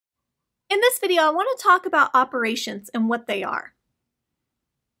In this video, I want to talk about operations and what they are.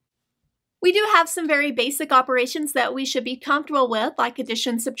 We do have some very basic operations that we should be comfortable with, like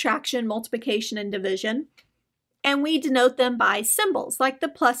addition, subtraction, multiplication, and division. And we denote them by symbols, like the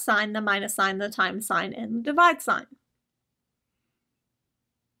plus sign, the minus sign, the times sign, and the divide sign.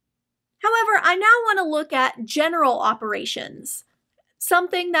 However, I now want to look at general operations,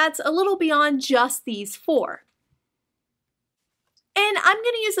 something that's a little beyond just these four. And I'm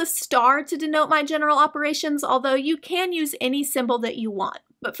going to use a star to denote my general operations, although you can use any symbol that you want.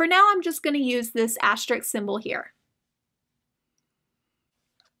 But for now, I'm just going to use this asterisk symbol here.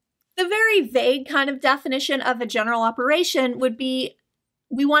 The very vague kind of definition of a general operation would be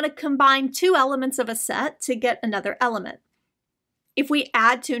we want to combine two elements of a set to get another element. If we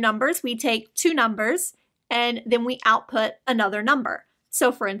add two numbers, we take two numbers and then we output another number.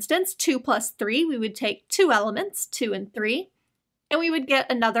 So for instance, 2 plus 3, we would take two elements, 2 and 3, and we would get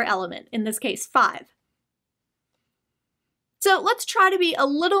another element, in this case 5. So let's try to be a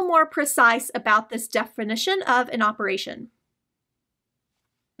little more precise about this definition of an operation.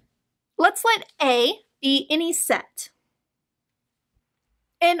 Let's let A be any set.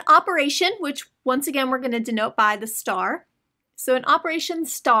 An operation, which once again we're going to denote by the star. So an operation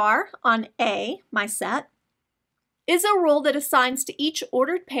star on A, my set, is a rule that assigns to each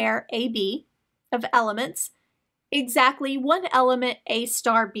ordered pair AB of elements exactly one element A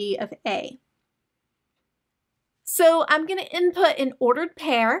star B of A. So I'm going to input an ordered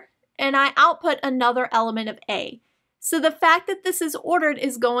pair and I output another element of A. So the fact that this is ordered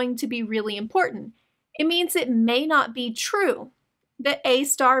is going to be really important. It means it may not be true that A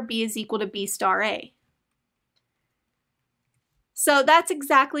star B is equal to B star A. So that's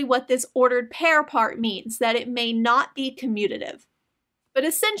exactly what this ordered pair part means, that it may not be commutative. But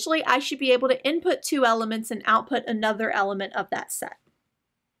essentially, I should be able to input two elements and output another element of that set.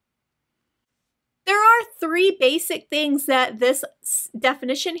 There are three basic things that this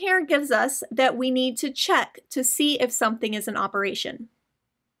definition here gives us that we need to check to see if something is an operation.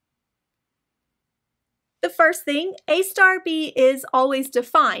 The first thing, A star B is always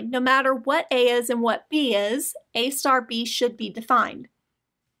defined. No matter what A is and what B is, A star B should be defined.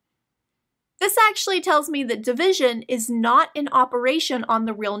 This actually tells me that division is not an operation on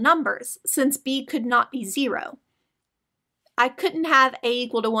the real numbers, since B could not be 0. I couldn't have A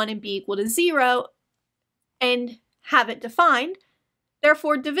equal to 1 and B equal to 0 and have it defined.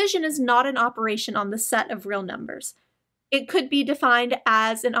 Therefore, division is not an operation on the set of real numbers. It could be defined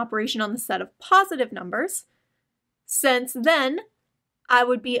as an operation on the set of positive numbers, since then I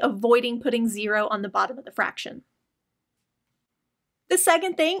would be avoiding putting 0 on the bottom of the fraction. The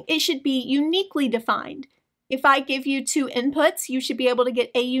second thing, it should be uniquely defined. If I give you two inputs, you should be able to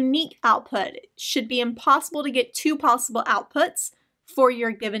get a unique output. It should be impossible to get two possible outputs for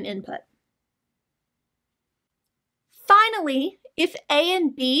your given input. Finally, if A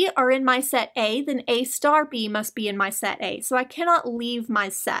and B are in my set A, then A star B must be in my set A, so I cannot leave my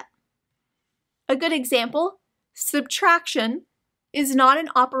set. A good example, subtraction is not an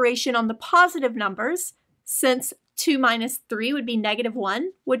operation on the positive numbers, since 2 minus 3 would be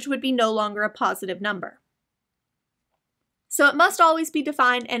 -1, which would be no longer a positive number. So it must always be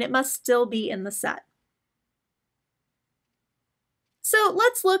defined and it must still be in the set. So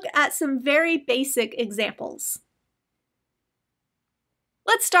let's look at some very basic examples.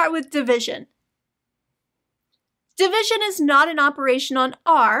 Let's start with division. Division is not an operation on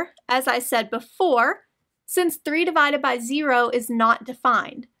R, as I said before, since 3 divided by 0 is not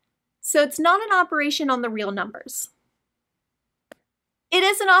defined. So it's not an operation on the real numbers. It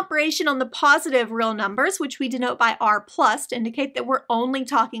is an operation on the positive real numbers, which we denote by R plus to indicate that we're only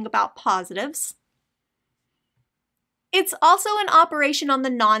talking about positives. It's also an operation on the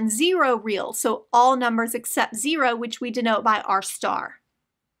non-zero real, so all numbers except 0, which we denote by R star.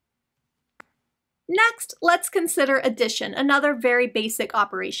 Next, let's consider addition, another very basic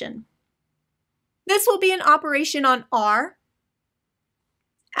operation. This will be an operation on R.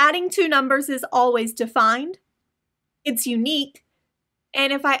 Adding two numbers is always defined. It's unique.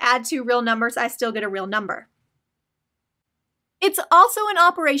 And if I add two real numbers, I still get a real number. It's also an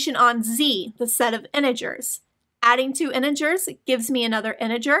operation on Z, the set of integers. Adding two integers gives me another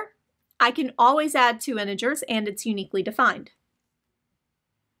integer. I can always add two integers and it's uniquely defined.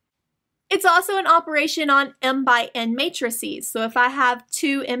 It's also an operation on m by n matrices. So if I have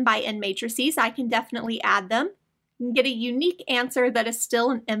two m by n matrices, I can definitely add them and get a unique answer that is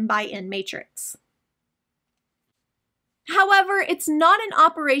still an m by n matrix. However, it's not an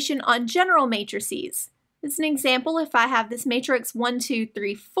operation on general matrices. As an example, if I have this matrix 1, 2,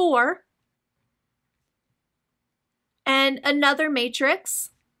 3, 4, and another matrix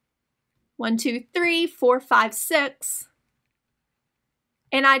 1, 2, 3, 4, 5, 6,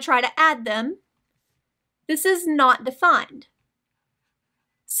 and I try to add them, this is not defined.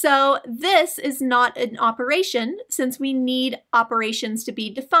 So this is not an operation since we need operations to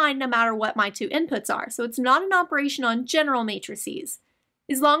be defined no matter what my two inputs are. So it's not an operation on general matrices.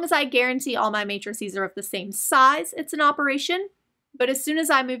 As long as I guarantee all my matrices are of the same size, it's an operation. But as soon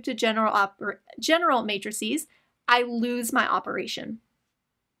as I move to general matrices, I lose my operation.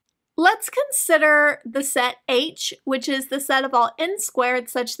 Let's consider the set H, which is the set of all n squared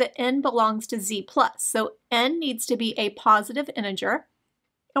such that n belongs to z plus. So n needs to be a positive integer.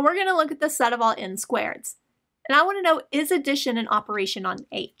 And we're going to look at the set of all n squareds. And I want to know, is addition an operation on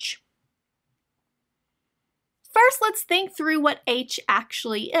H? First, let's think through what H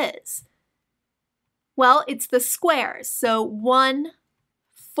actually is. Well, it's the squares. So 1,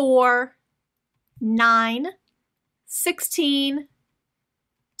 4, 9, 16,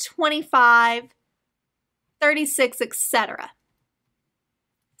 25, 36, etc.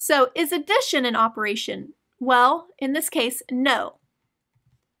 So is addition an operation? Well, in this case, no.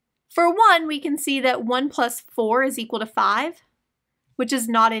 For 1, we can see that 1 plus 4 is equal to 5, which is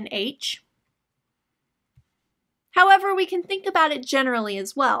not in H. However, we can think about it generally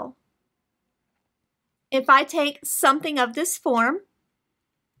as well. If I take something of this form,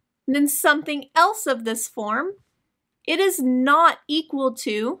 and then something else of this form, it is not equal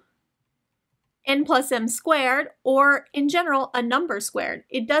to n plus m squared, or in general, a number squared.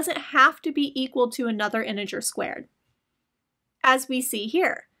 It doesn't have to be equal to another integer squared, as we see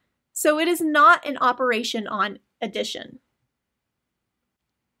here. So it is not an operation on addition.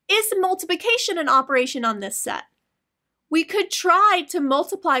 Is multiplication an operation on this set? We could try to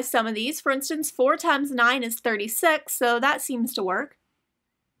multiply some of these. For instance, 4 times 9 is 36, so that seems to work.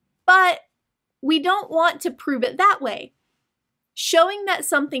 But we don't want to prove it that way. Showing that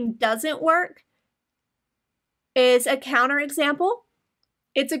something doesn't work is a counterexample.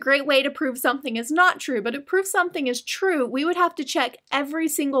 It's a great way to prove something is not true, but to prove something is true, we would have to check every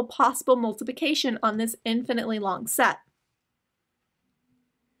single possible multiplication on this infinitely long set.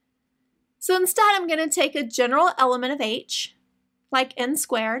 So instead, I'm going to take a general element of H, like n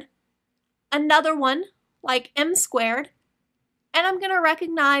squared, another one, like m squared, and I'm going to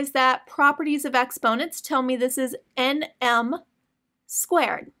recognize that properties of exponents tell me this is nm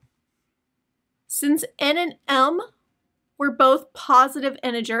squared. Since n and m were both positive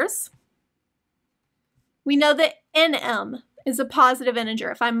integers, we know that nm is a positive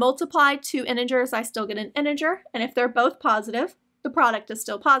integer. If I multiply two integers, I still get an integer, and if they're both positive, the product is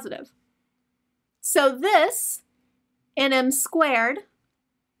still positive. So this, nm squared,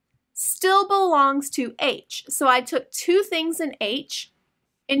 still belongs to H. So I took two things in H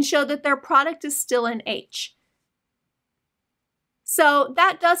and showed that their product is still in H. So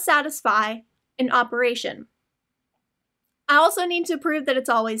that does satisfy an operation. I also need to prove that it's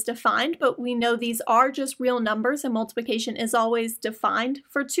always defined, but we know these are just real numbers and multiplication is always defined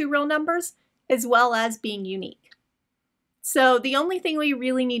for two real numbers, as well as being unique. So the only thing we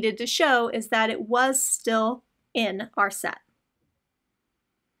really needed to show is that it was still in our set.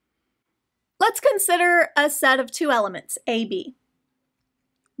 Let's consider a set of two elements, A, B.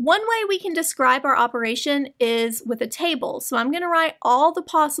 One way we can describe our operation is with a table. So I'm going to write all the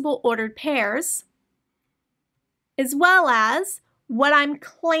possible ordered pairs, as well as what I'm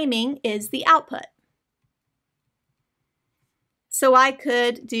claiming is the output. So I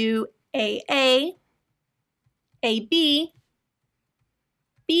could do AA, AB,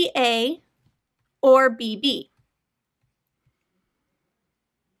 BA, or BB.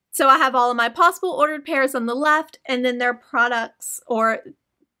 So I have all of my possible ordered pairs on the left, and then their products or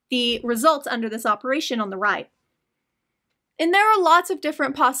the results under this operation on the right. And there are lots of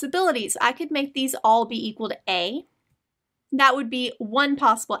different possibilities. I could make these all be equal to A. That would be one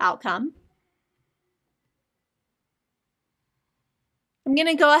possible outcome. I'm going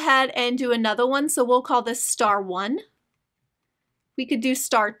to go ahead and do another one, so we'll call this star 1. We could do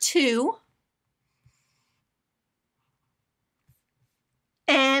star 2.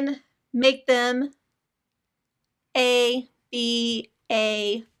 And make them A, B,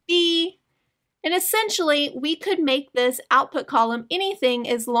 A, B. And essentially, we could make this output column anything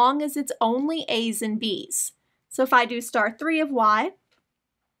as long as it's only A's and B's. So if I do star 3 of Y,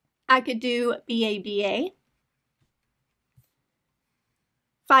 I could do BA, BA.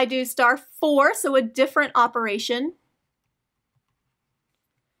 If I do star 4, so a different operation,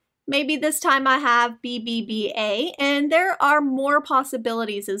 maybe this time I have BBBA, and there are more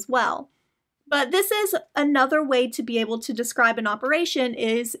possibilities as well. But this is another way to be able to describe an operation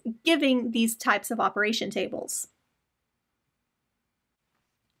is giving these types of operation tables.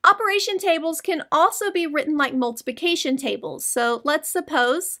 Operation Operation tables can also be written like multiplication tables. So let's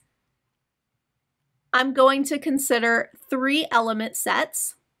suppose I'm going to consider 3 element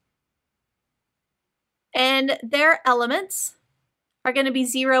sets, and their elements are going to be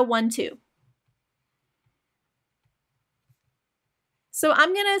 0, 1, 2. So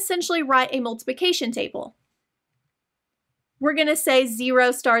I'm going to essentially write a multiplication table. We're going to say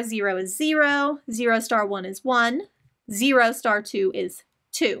 0 star 0 is 0, 0 star 1 is 1, 0 star 2 is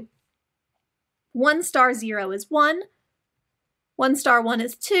 2. 1 star 0 is 1, 1 star 1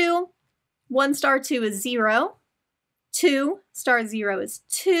 is 2, 1 star 2 is 0, 2 star 0 is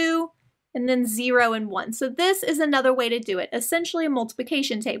 2, and then 0 and 1. So this is another way to do it, essentially a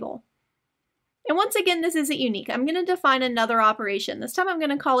multiplication table. And once again, this isn't unique. I'm going to define another operation. This time I'm going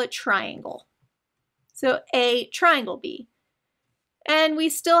to call it triangle. So A triangle B. And we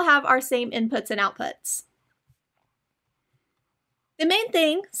still have our same inputs and outputs. The main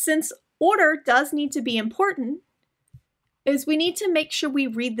thing, since order does need to be important, is we need to make sure we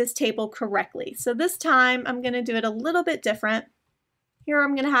read this table correctly. So this time I'm going to do it a little bit different. Here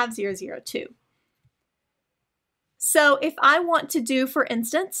I'm going to have 0, 0, 2. So if I want to do, for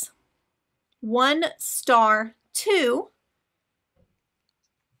instance, 1 star 2,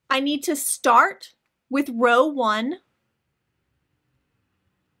 I need to start with row 1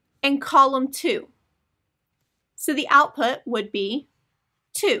 and column 2. So the output would be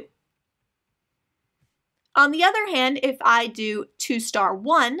 2. On the other hand, if I do 2 star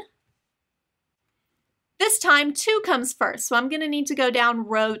 1, this time 2 comes first. So I'm going to need to go down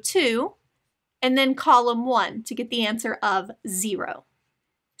row 2 and then column 1 to get the answer of 0.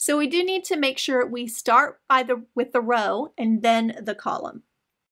 So we do need to make sure we start with the row and then the column.